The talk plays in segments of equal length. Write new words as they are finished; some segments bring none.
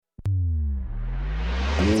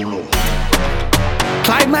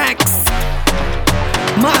Climax,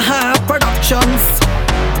 Maha Productions.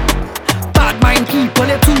 Bad mind people,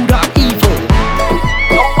 they're too damn evil.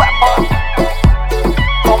 No weapon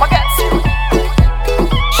come against you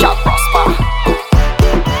shall prosper.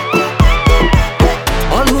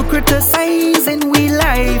 All who criticizing we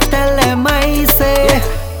life, tell them I say,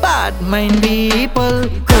 bad mind people,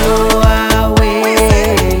 go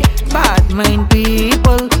away. Bad mind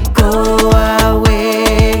people, go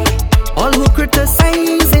away. All who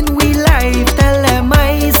criticizing we life, tell them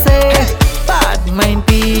I say, bad mind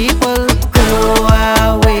people, go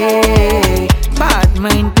away. Bad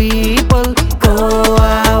mind people, go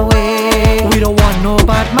away. We don't want no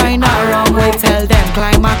bad mind around. We tell them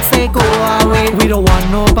Climax say go away. We don't want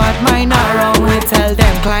no bad mind around. We tell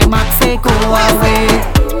them Climax say go away.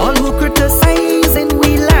 All who criticizing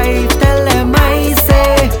we life, tell them I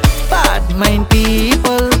say, bad mind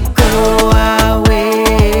people, go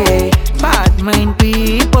away. Bad mind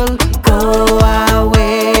people, go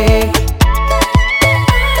away.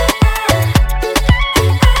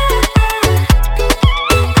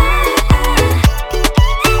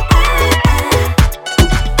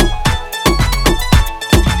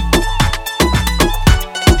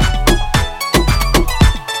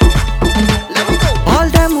 All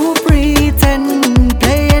them who pretend,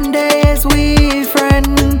 playing days we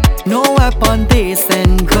friend. No weapon they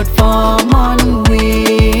send could form on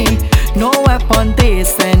we. No weapon they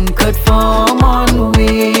send could form on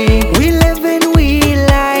we. We living we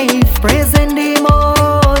life, praising the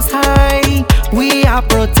Most High. We are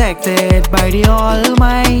protected by the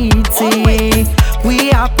Almighty.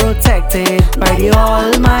 We are protected by the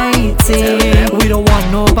Almighty. We don't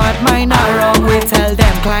want no bad mind around. We tell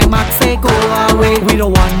them Climax say go away. We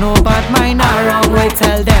don't want no bad mind around. We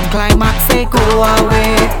tell them Climax say go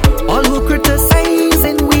away. All who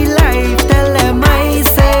criticizing we life, tell them I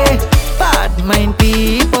say, bad mind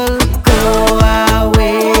people, go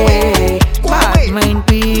away. Bad mind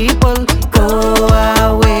people, go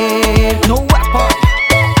away. No weapon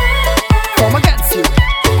form against you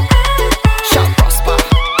shall prosper.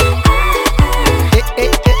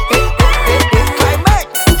 Climax,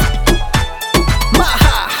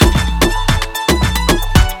 Maha,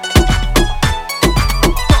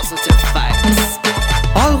 positive vibes.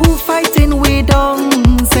 All who fighting we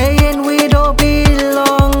don't, saying we don't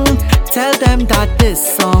belong, tell them that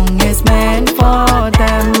this song is meant for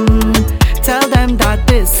them. Tell them that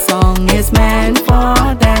this song is meant for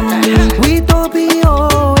them. We don't be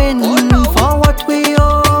owing for what we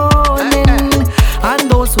owning, and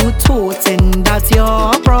those who toting, that's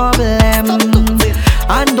your problem.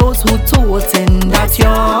 And those who toting, that's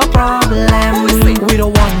your problem. We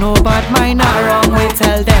don't want no bad mind around. We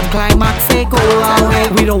tell them Climax say go away.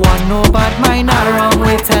 We don't want no bad mind around.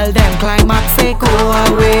 We tell them Climax say go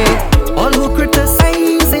away.